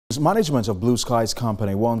Management of Blue Skies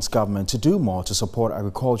Company wants government to do more to support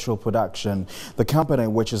agricultural production. The company,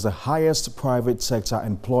 which is the highest private sector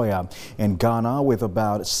employer in Ghana with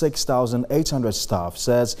about 6,800 staff,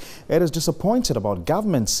 says it is disappointed about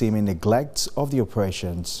government's seeming neglect of the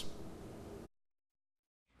operations.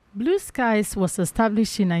 Blue Skies was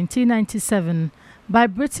established in 1997 by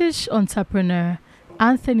British entrepreneur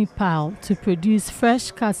Anthony Powell to produce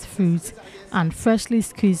fresh cut fruit and freshly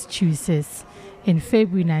squeezed juices. In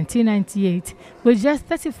February 1998, with just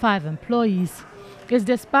 35 employees, it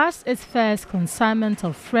dispatched its first consignment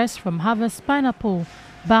of fresh from harvest pineapple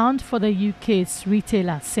bound for the UK's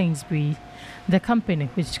retailer Sainsbury's. The company,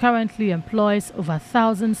 which currently employs over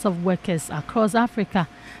thousands of workers across Africa,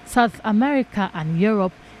 South America and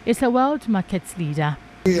Europe, is a world market leader.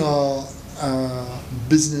 We are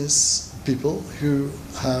business people who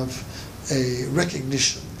have a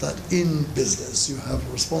recognition that in business you have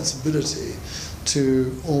a responsibility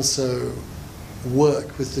to also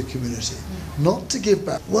work with the community, not to give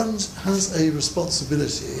back. One has a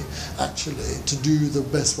responsibility actually to do the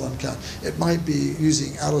best one can. It might be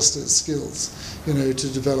using Alistair's skills,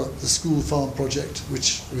 to develop the school farm project,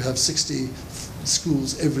 which we have 60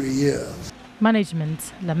 schools every year.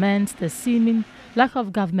 Management laments the seeming lack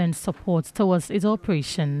of government support towards its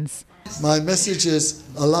operations. My message is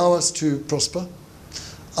allow us to prosper,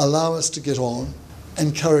 allow us to get on,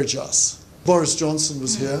 encourage us. Boris Johnson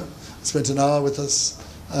was here, spent an hour with us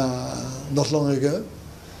not long ago,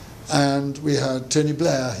 and we had Tony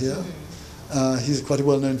Blair here. He's quite a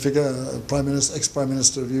well-known figure, ex-Prime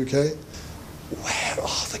Minister of UK. Where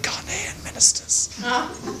are the Ghanaian ministers?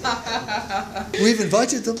 We've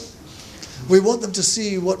invited them. We want them to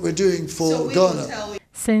see what we're doing for Ghana.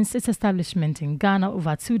 Since its establishment in Ghana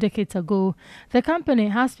over 2 decades ago, the company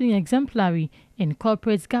has been exemplary in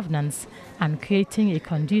corporate governance and creating a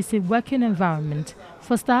conducive working environment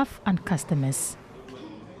for staff and customers.